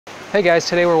Hey guys,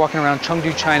 today we're walking around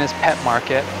Chengdu, China's pet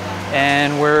market,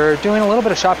 and we're doing a little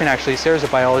bit of shopping actually. Sarah's a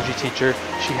biology teacher.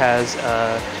 She has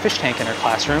a fish tank in her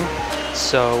classroom,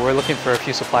 so we're looking for a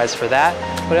few supplies for that.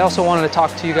 But I also wanted to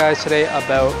talk to you guys today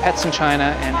about pets in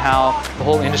China and how the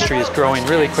whole industry is growing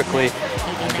really quickly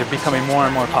and they're becoming more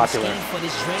and more popular.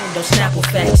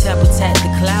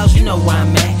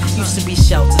 Used to be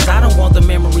shelters, I don't want the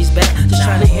memories back. Just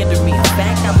trying to hinder me. In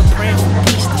fact, I was praying for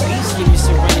peace. The peace give me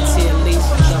serenity at least.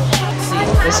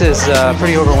 This is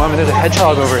pretty overwhelming. There's a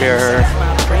hedgehog over here.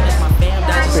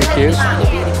 Pretty cute.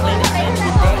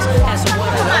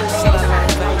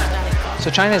 So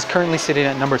China is currently sitting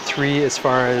at number 3 as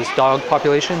far as dog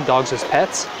population, dogs as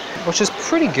pets, which is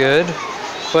pretty good.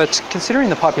 But considering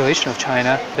the population of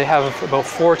China, they have about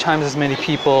 4 times as many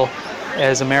people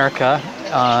as America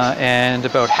and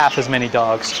about half as many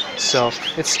dogs. So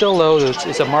it's still low.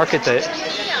 It's a market that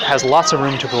has lots of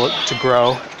room to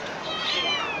grow.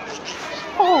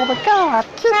 Oh my God,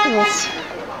 kittens!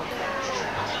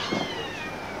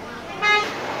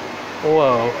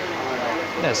 Whoa,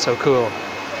 that's so cool.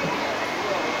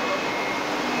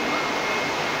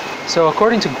 So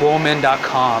according to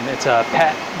Guomen.com, it's a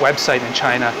pet website in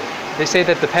China, they say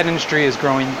that the pet industry is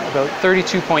growing about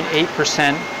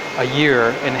 32.8% a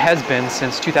year and has been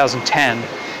since 2010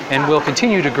 and will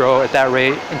continue to grow at that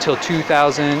rate until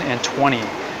 2020.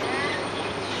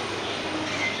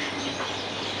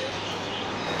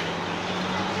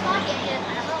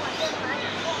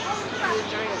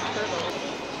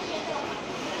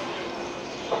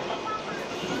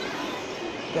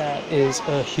 That is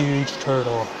a huge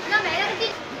turtle.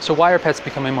 So why are pets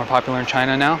becoming more popular in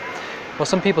China now? Well,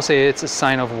 some people say it's a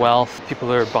sign of wealth.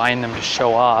 People are buying them to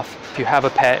show off. If you have a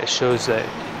pet, it shows that,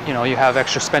 you know, you have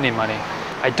extra spending money.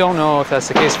 I don't know if that's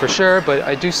the case for sure, but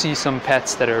I do see some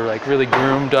pets that are like really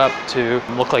groomed up to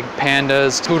look like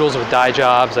pandas, poodles with dye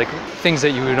jobs, like things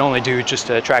that you would only do just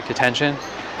to attract attention.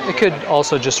 It could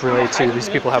also just relate to these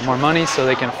people have more money, so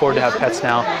they can afford to have pets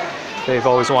now. They've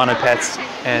always wanted pets,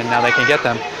 and now they can get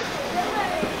them.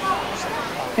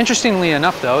 Interestingly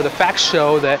enough though, the facts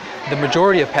show that the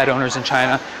majority of pet owners in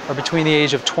China are between the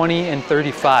age of 20 and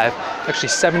 35, actually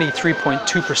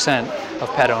 73.2%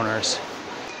 of pet owners.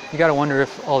 You gotta wonder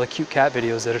if all the cute cat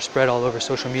videos that are spread all over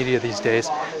social media these days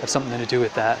have something to do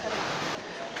with that.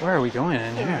 Where are we going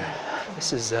in here?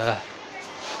 This is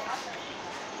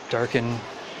dark and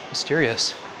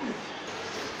mysterious.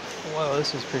 Whoa,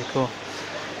 this is pretty cool.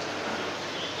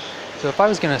 So if I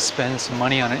was going to spend some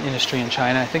money on an industry in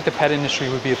China, I think the pet industry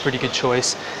would be a pretty good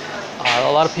choice.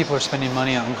 A lot of people are spending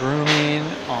money on grooming,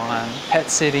 on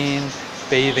pet sitting,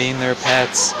 bathing their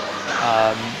pets,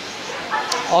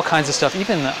 all kinds of stuff,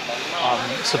 even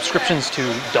subscriptions to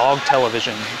dog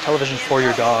television for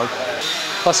your dog.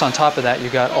 Plus on top of that, you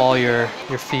got all your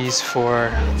fees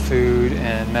for food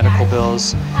and medical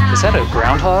bills. Is that a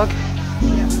groundhog?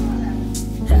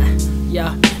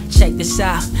 Yeah. Check this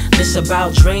out, this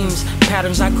about dreams,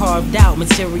 patterns I carved out,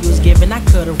 materials given, I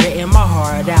could've written my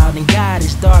heart out, and God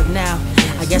is dark now,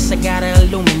 I guess I gotta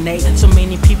illuminate, so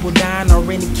many people dying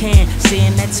already can,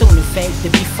 seeing that tuning fake, to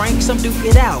be frank, some duke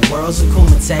it out, worlds of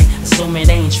kumite, assuming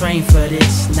they ain't trained for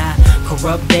this, nah,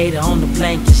 corrupt data on the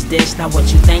blank is this, not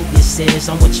what you think this is,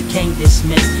 on what you can't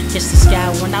dismiss, kiss the sky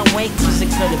when I wake, cause it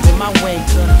could've been my way,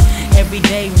 every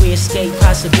day we escape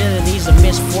possibilities of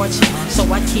misfortune, so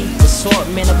I keep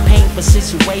assortment of pain for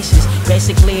situations,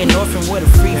 basically an orphan with a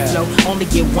free flow, only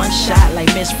get one shot like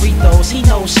Miss Free Throws, he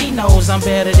knows, she knows, I'm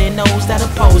better than those that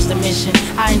oppose the mission,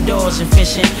 I endorse and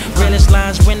fishing, realest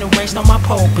lines win the race on my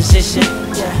pole position,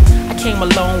 yeah, I came a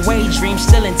long way, dreams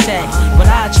still intact, but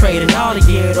I traded all the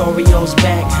geared Oreos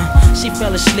back, she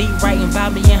fell asleep writing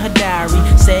about me in her diary,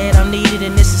 said I'm needed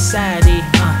in this society,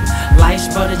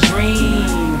 life's but a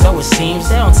dream, though it seems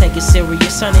they don't take it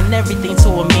serious, turning everything to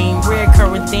a meme,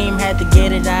 recurring theme, had to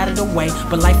get it out of the way,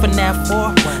 but life for now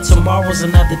for tomorrow's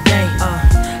another day,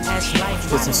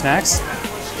 Get some snacks?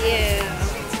 Yeah.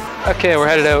 Okay, we're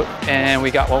headed out and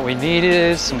we got what we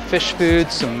needed, some fish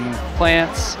food, some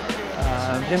plants.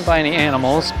 Didn't buy any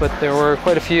animals, but there were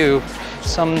quite a few,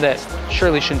 some that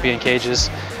surely shouldn't be in cages.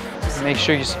 Make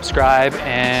sure you subscribe,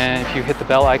 and if you hit the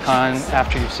bell icon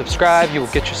after you subscribe, you will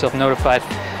get yourself notified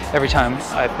every time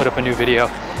I put up a new video.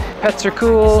 Pets are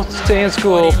cool, stay in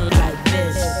school.